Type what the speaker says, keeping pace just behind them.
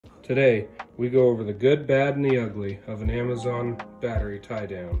Today, we go over the good, bad, and the ugly of an Amazon battery tie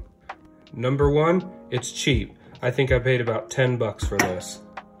down. Number one, it's cheap. I think I paid about 10 bucks for this.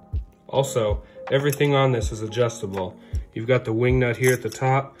 Also, everything on this is adjustable. You've got the wing nut here at the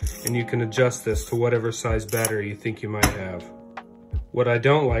top, and you can adjust this to whatever size battery you think you might have. What I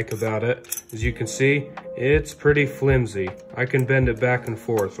don't like about it, as you can see, it's pretty flimsy. I can bend it back and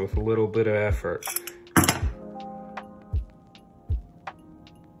forth with a little bit of effort.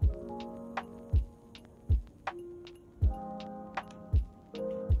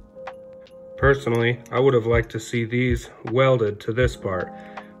 Personally, I would have liked to see these welded to this part,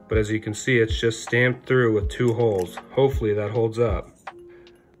 but as you can see, it's just stamped through with 2 holes. Hopefully that holds up.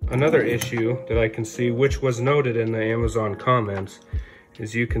 Another issue that I can see, which was noted in the Amazon comments,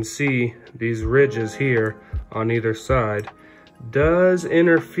 is you can see these ridges here on either side does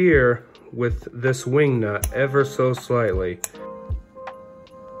interfere with this wing nut ever so slightly.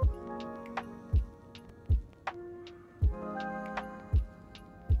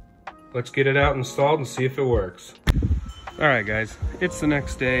 Let's get it out installed and see if it works. Alright guys, it's the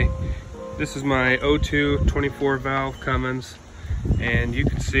next day. This is my O2 24 valve Cummins, and you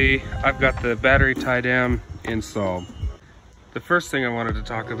can see I've got the battery tie down installed. The first thing I wanted to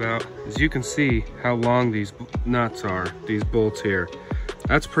talk about is you can see how long these nuts are, these bolts here.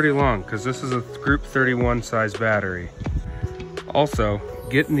 That's pretty long because this is a group 31 size battery. Also,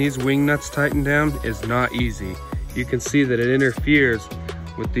 getting these wing nuts tightened down is not easy. You can see that it interferes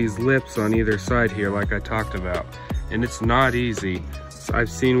with these lips on either side here like I talked about, and it's not easy. I've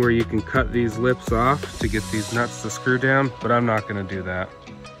seen where you can cut these lips off to get these nuts to screw down, but I'm not going to do that.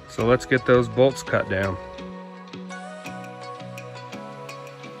 So let's get those bolts cut down.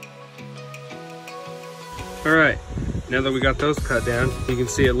 Alright, now that we got those cut down, you can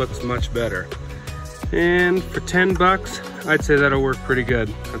see it looks much better. And for 10 bucks, I'd say that'll work pretty good.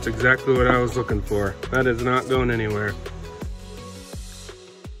 That's exactly what I was looking for. That is not going anywhere.